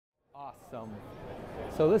Awesome.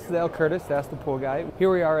 So this is Al Curtis, that's the pool guy.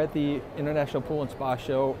 Here we are at the International Pool and Spa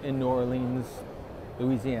Show in New Orleans,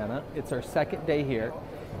 Louisiana. It's our second day here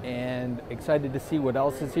and excited to see what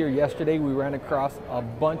else is here. Yesterday we ran across a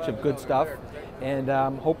bunch of good stuff and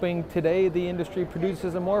I'm hoping today the industry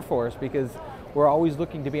produces some more for us because we're always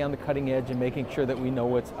looking to be on the cutting edge and making sure that we know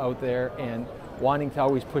what's out there and wanting to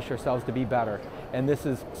always push ourselves to be better. And this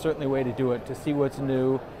is certainly a way to do it, to see what's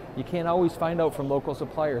new. You can't always find out from local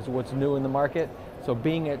suppliers what's new in the market, so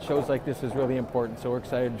being at shows like this is really important, so we're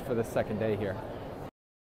excited for the second day here.